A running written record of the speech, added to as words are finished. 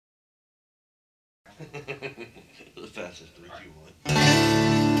The fastest 3, 2, 1.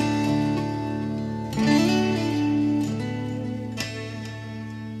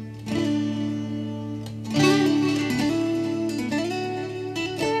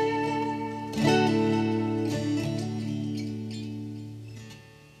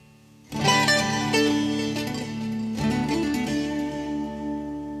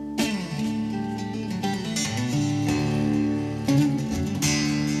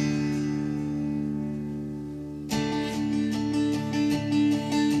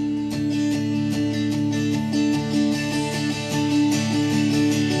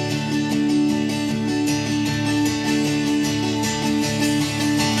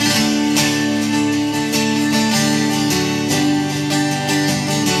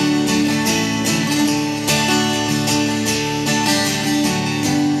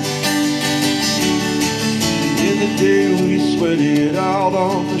 The day we sweated out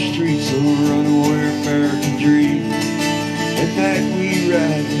on the streets of a runaway American dream. At night we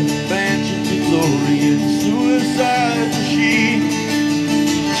ride from mansion to glory in a suicide machine.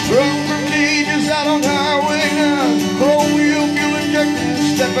 Sprung from cages out on Highway 9, chrome wheel fuel injected,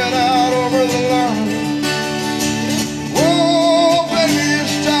 stepping out over the line. Whoa, baby, this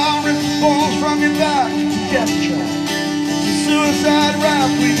time rips the balls from your back. Death trap, it's a suicide rap.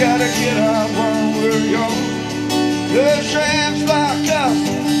 We gotta get out while we're young. The tramps like us,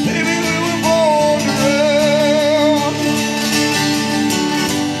 baby, we were born to run.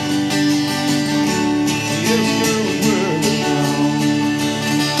 Yes, girl, we're the town.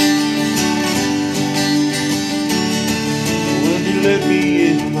 When you let me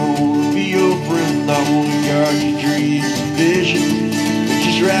in, I wanna be your friend. I wanna guard your dreams and visions.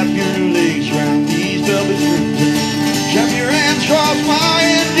 Just wrap your legs around these velvet ribbons. Jump your hands across my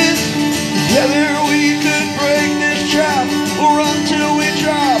engines. Together we could break this trap. We'll run till we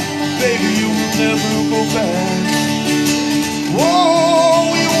drop. Baby, you will never go back.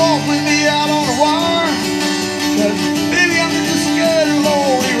 Whoa, you won't leave me out on the wire. 'Cause baby, I'm just a scared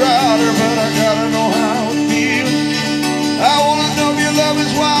lonely rider. But I gotta know how it feels. I wanna know if your love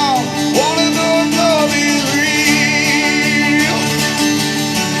is wild. Wanna know if love is real.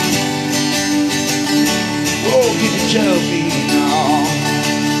 Whoa, can you tell me now?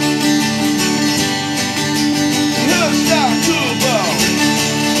 Stop football.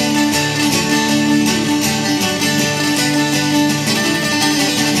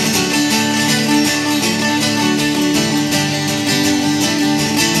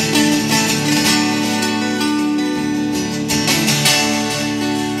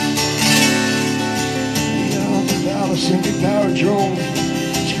 Beyond the Dallas sinking power drone,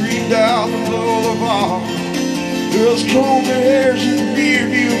 scream down the boulevard. Girls comb their hairs in the rear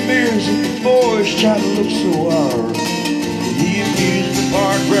view mirrors, and the boys try to look so hard. The amusement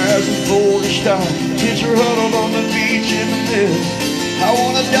park grabs a boulder stock. Kids are huddled on the beach in the mist. I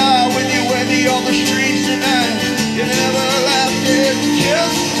wanna die with you, Wendy, on the streets tonight. An everlasting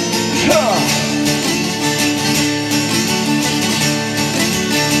kiss.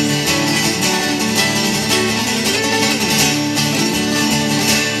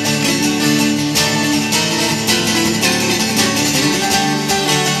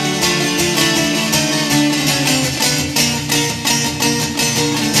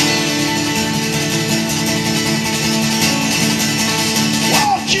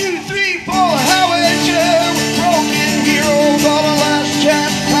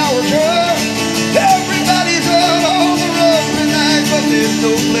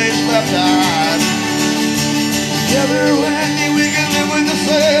 Together, Wendy, we can live with the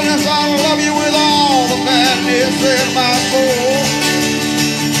sadness. I love you with all the madness in my soul.